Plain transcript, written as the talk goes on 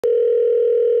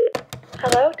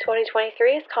Hello,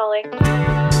 2023 is calling.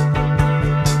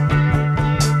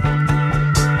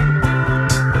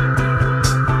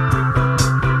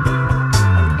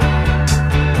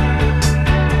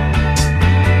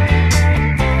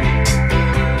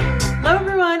 Hello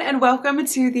everyone and welcome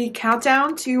to the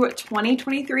Countdown to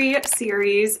 2023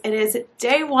 series. It is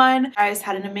day one. You guys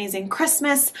had an amazing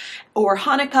Christmas or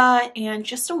Hanukkah and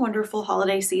just a wonderful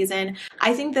holiday season.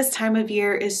 I think this time of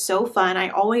year is so fun. I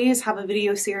always have a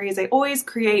video series. I always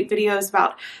create videos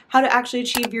about how to actually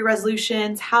achieve your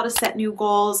resolutions, how to set new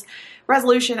goals,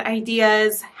 resolution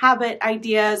ideas, habit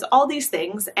ideas, all these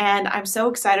things. And I'm so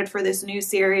excited for this new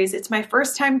series. It's my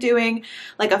first time doing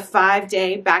like a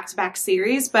 5-day back-to-back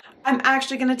series, but I'm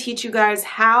actually going to teach you guys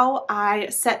how I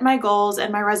set my goals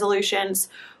and my resolutions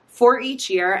for each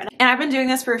year. And I've been doing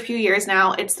this for a few years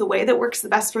now. It's the way that works the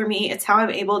best for me. It's how I'm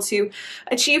able to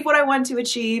achieve what I want to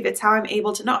achieve. It's how I'm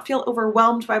able to not feel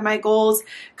overwhelmed by my goals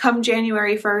come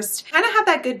January 1st. Kind of have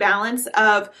that good balance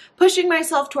of pushing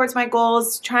myself towards my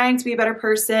goals, trying to be a better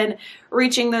person,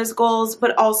 reaching those goals,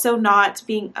 but also not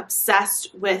being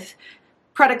obsessed with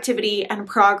productivity and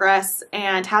progress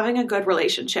and having a good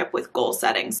relationship with goal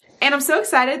settings. And I'm so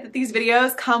excited that these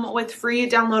videos come with free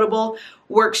downloadable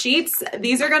worksheets.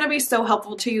 These are going to be so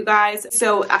helpful to you guys.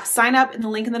 So sign up in the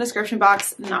link in the description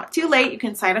box. Not too late. You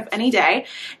can sign up any day.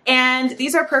 And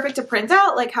these are perfect to print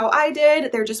out like how I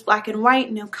did. They're just black and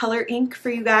white, no color ink for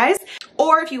you guys.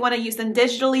 Or if you want to use them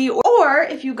digitally, or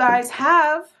if you guys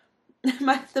have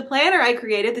the planner I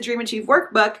created, the Dream Achieve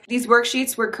Workbook. These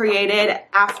worksheets were created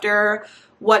after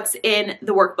what's in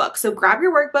the workbook. So grab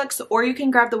your workbooks or you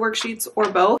can grab the worksheets or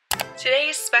both.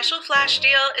 Today's special flash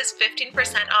deal is 15%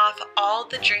 off all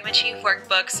the Dream Achieve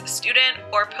Workbooks, student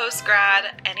or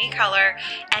post-grad, any color,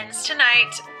 ends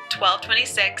tonight,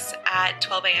 12/26 at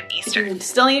 12 a.m. Eastern. If you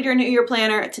still need your New Year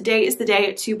planner, today is the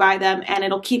day to buy them and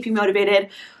it'll keep you motivated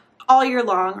all year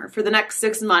long or for the next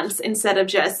 6 months instead of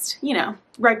just, you know,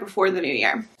 right before the new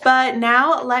year. But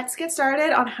now let's get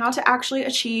started on how to actually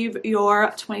achieve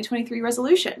your 2023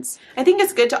 resolutions. I think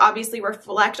it's good to obviously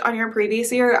reflect on your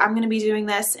previous year. I'm going to be doing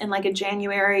this in like a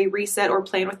January reset or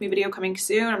plan with me video coming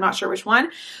soon. I'm not sure which one.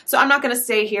 So I'm not going to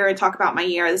stay here and talk about my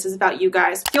year. This is about you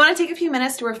guys. You want to take a few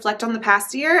minutes to reflect on the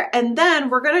past year and then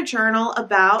we're going to journal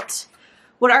about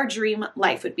what our dream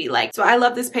life would be like. So I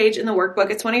love this page in the workbook.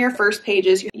 It's one of your first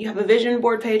pages. You have a vision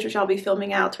board page, which I'll be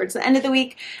filming out towards the end of the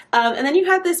week. And then you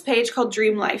have this page called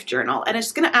Dream Life Journal. And it's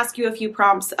just gonna ask you a few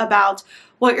prompts about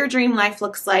what your dream life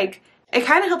looks like. It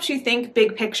kind of helps you think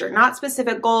big picture, not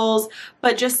specific goals,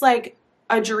 but just like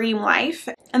a dream life.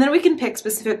 And then we can pick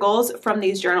specific goals from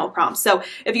these journal prompts. So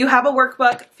if you have a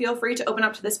workbook, feel free to open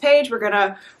up to this page. We're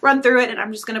gonna run through it and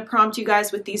I'm just gonna prompt you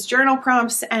guys with these journal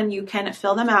prompts and you can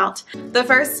fill them out. The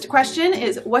first question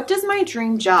is, what does my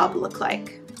dream job look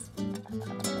like?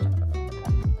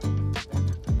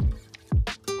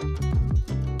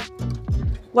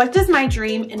 What does my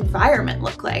dream environment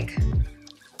look like?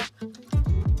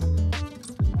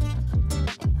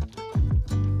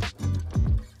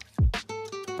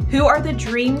 Who are the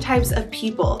dream types of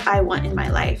people I want in my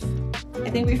life? I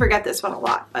think we forget this one a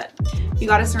lot, but you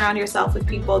gotta surround yourself with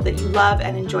people that you love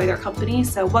and enjoy their company.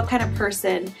 So what kind of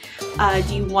person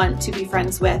do you want to be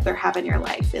friends with or have in your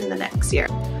life in the next year?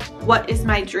 What is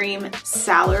my dream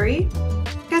salary?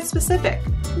 Get specific.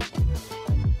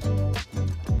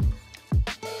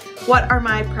 What are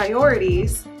my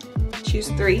priorities? Choose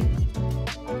 3.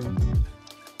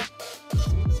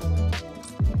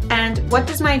 And what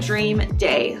does my dream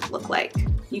day look like?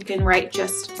 You can write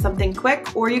just something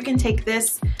quick, or you can take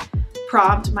this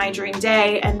prompt, my dream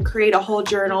day, and create a whole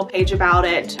journal page about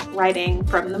it, writing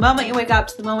from the moment you wake up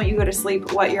to the moment you go to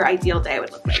sleep what your ideal day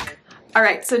would look like. All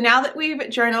right, so now that we've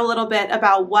journaled a little bit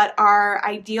about what our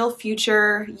ideal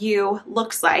future you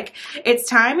looks like, it's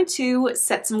time to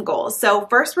set some goals. So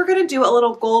first we're gonna do a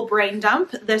little goal brain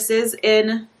dump. This is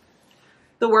in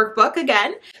the workbook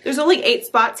again. There's only 8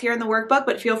 spots here in the workbook,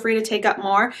 but feel free to take up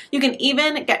more. You can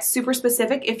even get super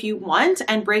specific if you want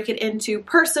and break it into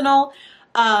personal,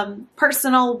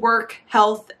 work,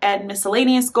 health, and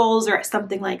miscellaneous goals or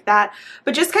something like that.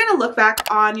 But just kind of look back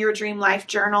on your dream life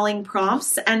journaling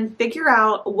prompts and figure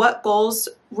out what goals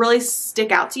really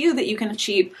stick out to you that you can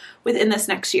achieve within this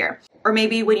next year. Or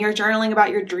maybe when you're journaling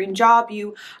about your dream job,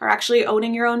 you are actually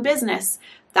owning your own business.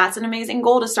 That's an amazing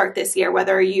goal to start this year,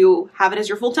 whether you have it as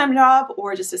your full-time job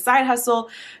or just a side hustle.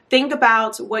 think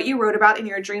about what you wrote about in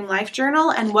your dream life journal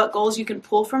and what goals you can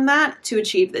pull from that to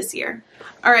achieve this year.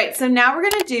 All right, so now we're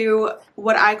gonna do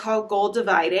what I call goal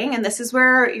dividing, and this is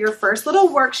where your first little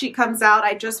worksheet comes out.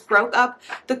 I just broke up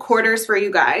the quarters for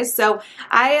you guys. So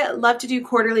I love to do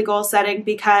quarterly goal setting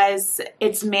because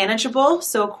it's manageable.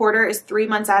 So a quarter is 3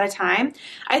 months at a time.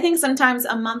 I think sometimes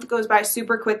a month goes by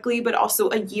super quickly, but also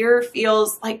a year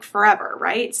feels like forever,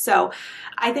 right? So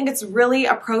I think it's really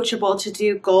approachable to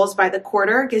do goals by the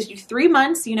quarter. It gives you 3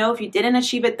 months. You know, if you didn't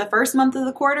achieve it the first month of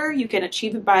the quarter, you can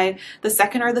achieve it by the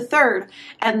second or the third.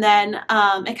 And then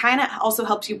it kind of also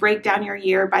helps you break down your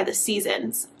year by the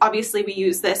seasons. Obviously, we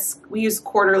use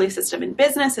quarterly system in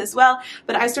business as well,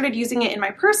 but I started using it in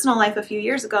my personal life a few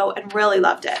years ago and really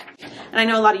loved it. And I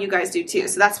know a lot of you guys do too.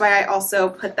 So that's why I also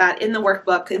put that in the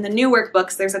workbook. In the new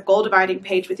workbooks, there's a goal dividing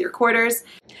page with your quarters.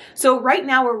 So right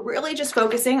now we're really just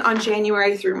focusing on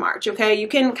January through March, okay? You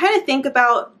can kind of think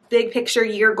about big picture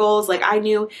year goals. Like I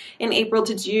knew in April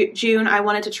to June, I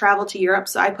wanted to travel to Europe.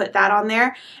 So I put that on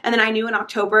there. And then I knew in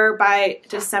October by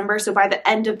December. So by the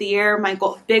end of the year, my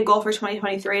big goal for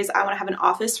 2023 is I want to have an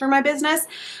office for my business.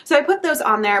 So I put those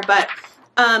on there. But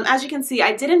as you can see,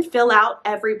 I didn't fill out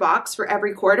every box for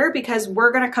every quarter because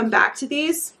we're going to come back to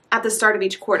these at the start of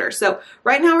each quarter. So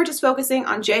right now we're just focusing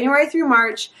on January through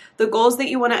March, the goals that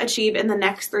you want to achieve in the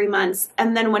next 3 months.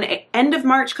 And then when end of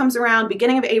March comes around,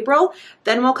 beginning of April,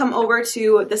 then we'll come over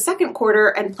to the second quarter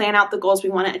and plan out the goals we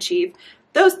want to achieve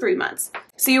those 3 months.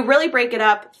 So you really break it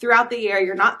up throughout the year.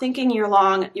 You're not thinking year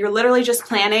long. You're literally just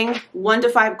planning 1 to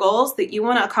 5 goals that you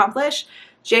want to accomplish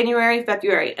January,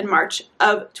 February, and March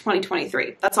of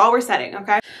 2023. That's all we're setting,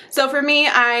 okay? So for me,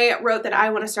 I wrote that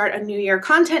I want to start a New Year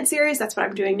content series. That's what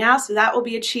I'm doing now. So that will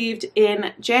be achieved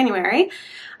in January.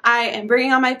 I am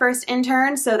bringing on my first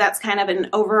intern, so that's kind of an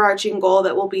overarching goal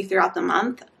that will be throughout the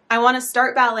month. I want to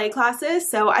start ballet classes,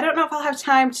 so I don't know if I'll have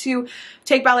time to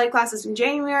take ballet classes in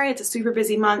January. It's a super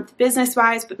busy month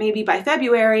business-wise, but maybe by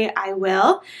February I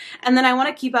will. And then I want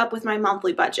to keep up with my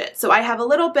monthly budget. So I have a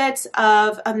little bit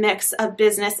of a mix of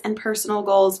business and personal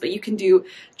goals, but you can do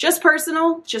just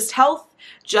personal, just health,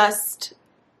 just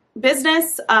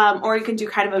business, or you can do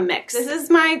kind of a mix. This is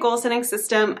my goal setting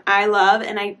system I love,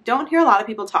 and I don't hear a lot of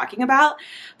people talking about,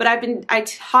 but I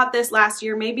taught this last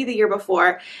year, maybe the year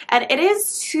before, and it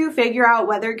is to figure out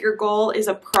whether your goal is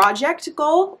a project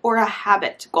goal or a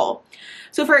habit goal.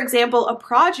 So for example, a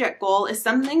project goal is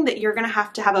something that you're going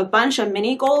to have a bunch of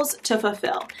mini goals to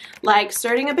fulfill, like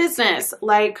starting a business,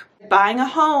 like buying a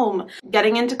home,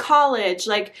 getting into college.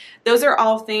 Like those are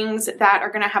all things that are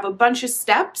going to have a bunch of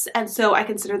steps, and so I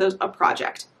consider those a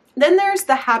project. Then there's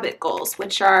the habit goals,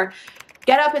 which are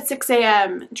get up at 6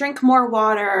 a.m., drink more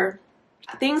water,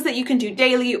 things that you can do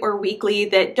daily or weekly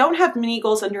that don't have mini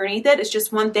goals underneath it. It's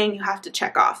just one thing you have to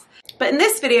check off. But in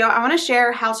this video, I want to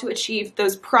share how to achieve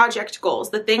those project goals,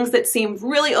 the things that seem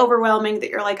really overwhelming that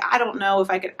you're like, I don't know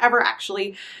if I could ever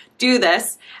actually do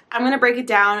this. I'm going to break it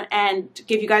down and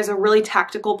give you guys a really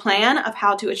tactical plan of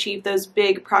how to achieve those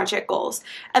big project goals.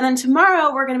 And then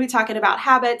tomorrow, we're going to be talking about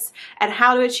habits and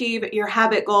how to achieve your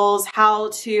habit goals, how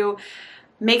to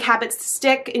make habits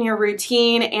stick in your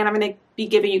routine, and I'm going to be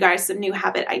giving you guys some new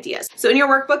habit ideas. So in your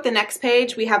workbook, the next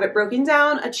page, we have it broken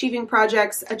down, achieving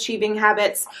projects, achieving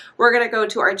habits. We're going to go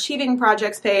to our achieving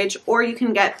projects page, or you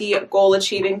can get the goal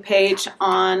achieving page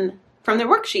from the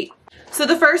worksheet. So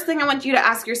the first thing I want you to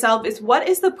ask yourself is, what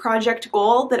is the project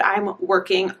goal that I'm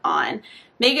working on?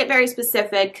 Make it very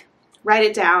specific. Write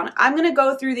it down. I'm going to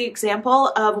go through the example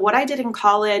of what I did in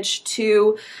college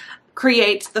to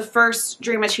create the first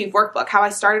Dream Achieve workbook, how I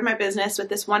started my business with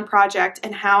this one project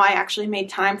and how I actually made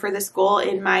time for this goal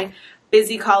in my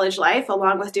busy college life,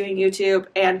 along with doing YouTube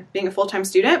and being a full-time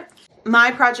student.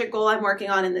 My project goal I'm working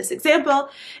on in this example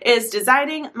is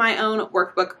designing my own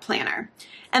workbook planner.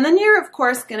 And then you're, of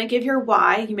course, going to give your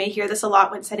why. You may hear this a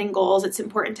lot when setting goals. It's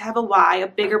important to have a why, a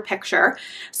bigger picture.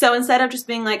 So instead of just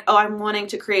being like, oh, I'm wanting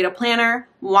to create a planner,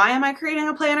 why am I creating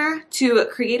a planner? To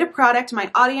create a product my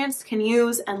audience can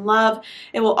use and love.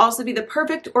 It will also be the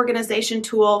perfect organization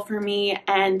tool for me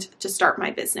and to start my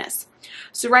business.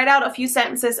 So write out a few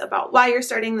sentences about why you're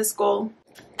starting this goal.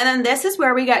 And then this is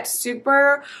where we get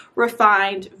super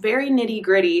refined, very nitty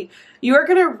gritty. You are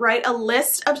going to write a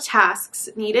list of tasks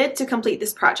needed to complete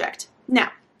this project.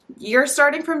 Now, you're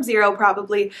starting from zero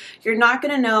probably. You're not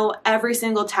going to know every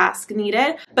single task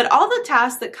needed, but all the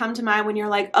tasks that come to mind when you're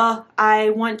like, oh,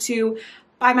 I want to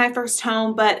buy my first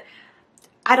home, but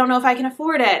I don't know if I can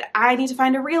afford it. I need to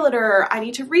find a realtor. I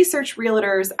need to research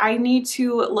realtors. I need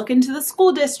to look into the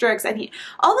school districts. I need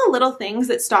all the little things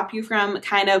that stop you from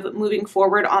kind of moving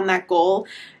forward on that goal.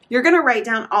 you're going to write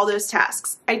down all those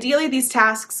tasks. Ideally, these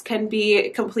tasks can be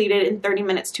completed in 30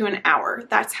 minutes to an hour.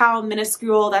 That's how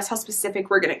minuscule, that's how specific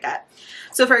we're going to get.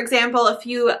 So for example, a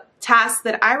few tasks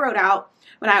that I wrote out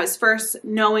when I was first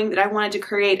knowing that I wanted to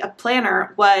create a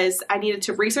planner was I needed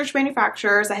to research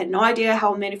manufacturers. I had no idea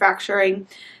how a manufacturing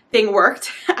thing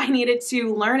worked. I needed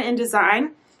to learn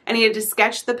InDesign. I needed to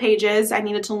sketch the pages. I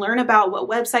needed to learn about what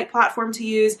website platform to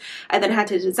use. I then had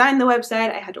to design the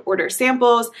website. I had to order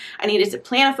samples. I needed to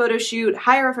plan a photo shoot,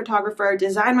 hire a photographer,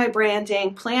 design my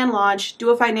branding, plan launch, do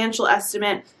a financial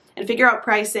estimate, and figure out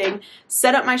pricing,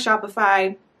 set up my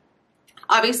Shopify.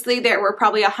 Obviously, there were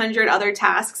probably 100 other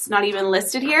tasks not even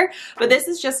listed here, but this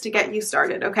is just to get you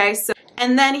started, okay?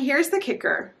 And then here's the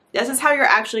kicker. This is how you're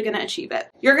actually going to achieve it.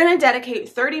 You're going to dedicate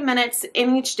 30 minutes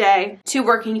in each day to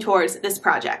working towards this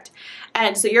project.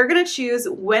 And so you're going to choose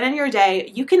when in your day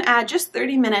you can add just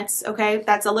 30 minutes, okay?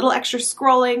 That's a little extra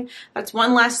scrolling. That's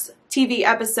one less TV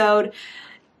episode.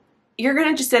 You're going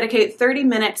to just dedicate 30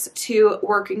 minutes to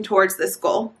working towards this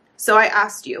goal. So I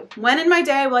asked you, when in my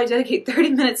day will I dedicate 30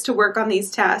 minutes to work on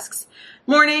these tasks?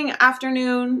 Morning,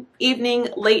 afternoon, evening,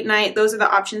 late night, those are the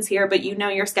options here, but you know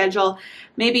your schedule.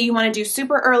 Maybe you want to do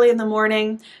super early in the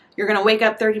morning. You're going to wake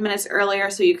up 30 minutes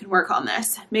earlier so you can work on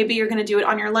this. Maybe you're going to do it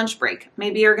on your lunch break.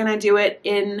 Maybe you're going to do it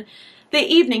in the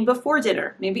evening before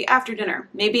dinner, maybe after dinner,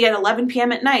 maybe at 11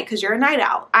 p.m. at night because you're a night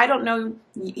owl. I don't know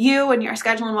you and your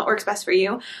schedule and what works best for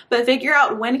you, but figure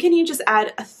out when can you just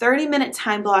add a 30-minute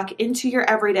time block into your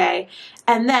everyday,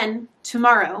 and then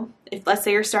tomorrow, if let's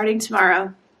say you're starting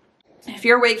tomorrow, if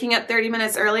you're waking up 30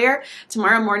 minutes earlier,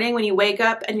 tomorrow morning when you wake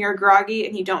up and you're groggy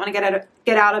and you don't want to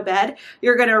get out of bed,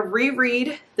 you're going to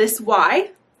reread this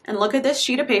why and look at this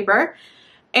sheet of paper,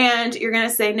 and you're going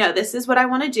to say, no, this is what I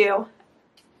want to do.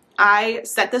 I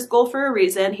set this goal for a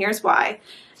reason. Here's why.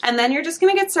 And then you're just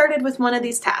going to get started with one of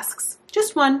these tasks.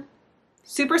 Just one.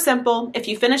 Super simple. If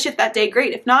you finish it that day,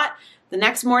 great. If not, the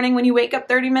next morning when you wake up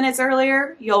 30 minutes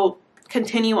earlier, you'll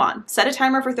continue on. Set a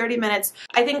timer for 30 minutes.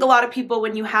 I think a lot of people,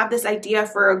 when you have this idea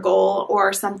for a goal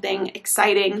or something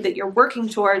exciting that you're working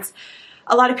towards,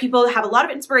 a lot of people have a lot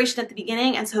of inspiration at the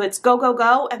beginning, and so it's go, go,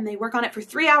 go, and they work on it for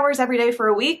 3 hours every day for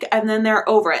a week, and then they're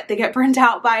over it. They get burnt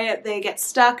out by it, they get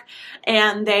stuck,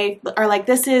 and they are like,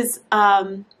 this is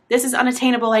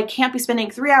unattainable. I can't be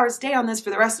spending 3 hours a day on this for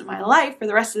the rest of my life, for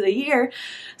the rest of the year.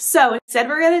 So instead,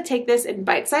 we're going to take this in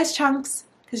bite-sized chunks,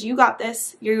 because you got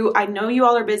this. I know you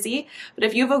all are busy, but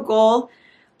if you have a goal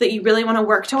that you really want to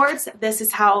work towards, this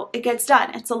is how it gets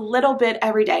done. It's a little bit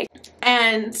every day.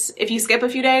 And if you skip a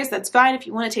few days, that's fine. If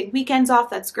you want to take weekends off,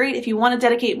 that's great. If you want to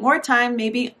dedicate more time,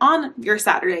 maybe on your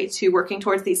Saturday, to working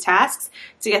towards these tasks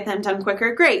to get them done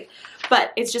quicker, great.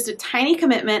 But it's just a tiny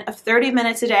commitment of 30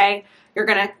 minutes a day. You're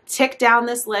going to tick down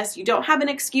this list. You don't have an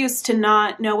excuse to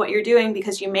not know what you're doing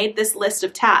because you made this list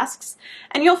of tasks.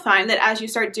 And you'll find that as you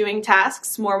start doing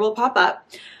tasks, more will pop up.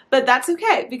 But that's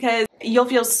okay, because you'll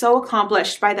feel so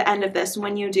accomplished by the end of this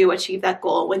when you do achieve that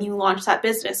goal, when you launch that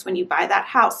business, when you buy that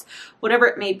house, whatever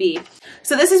it may be.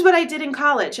 So this is what I did in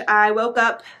college. I woke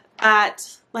up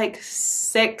at like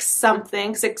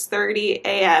 6:30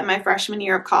 a.m. my freshman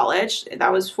year of college.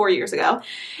 That was 4 years ago.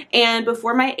 And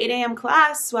before my 8 a.m.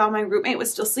 class, while my roommate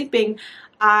was still sleeping,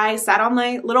 I sat on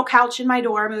my little couch in my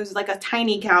dorm. It was like a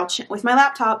tiny couch with my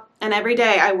laptop. And every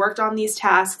day I worked on these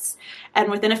tasks. And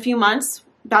within a few months,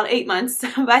 about 8 months,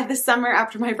 by the summer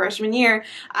after my freshman year,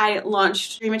 I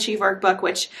launched Dream Achieve Workbook,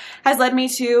 which has led me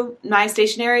to my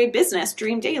stationery business,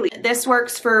 Dream Daily. This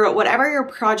works for whatever your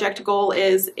project goal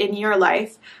is in your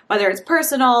life, whether it's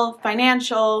personal,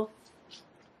 financial,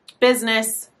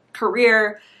 business,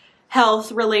 career,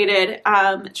 health related.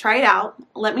 Try it out.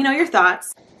 Let me know your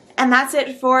thoughts. And that's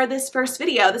it for this first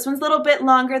video. This one's a little bit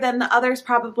longer than the others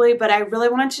probably, but I really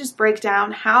wanted to just break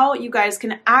down how you guys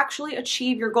can actually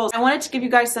achieve your goals. I wanted to give you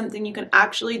guys something you can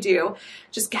actually do.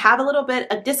 Just have a little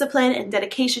bit of discipline and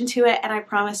dedication to it, and I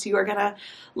promise you are gonna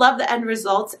love the end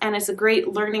results, and it's a great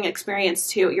learning experience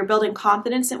too. You're building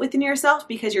confidence within yourself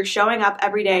because you're showing up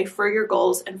every day for your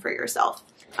goals and for yourself.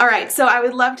 All right, so I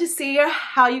would love to see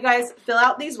how you guys fill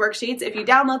out these worksheets. If you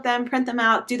download them, print them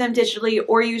out, do them digitally,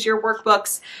 or use your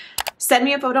workbooks, send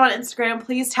me a photo on Instagram.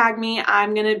 Please tag me.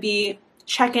 I'm going to be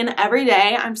checking every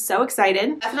day. I'm so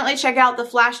excited. Definitely check out the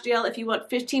flash deal if you want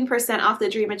 15% off the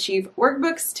Dream Achieve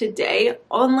workbooks today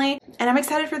only. And I'm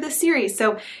excited for this series.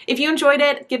 So if you enjoyed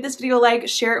it, give this video a like,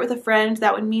 share it with a friend.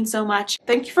 That would mean so much.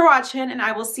 Thank you for watching, and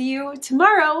I will see you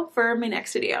tomorrow for my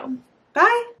next video.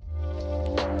 Bye.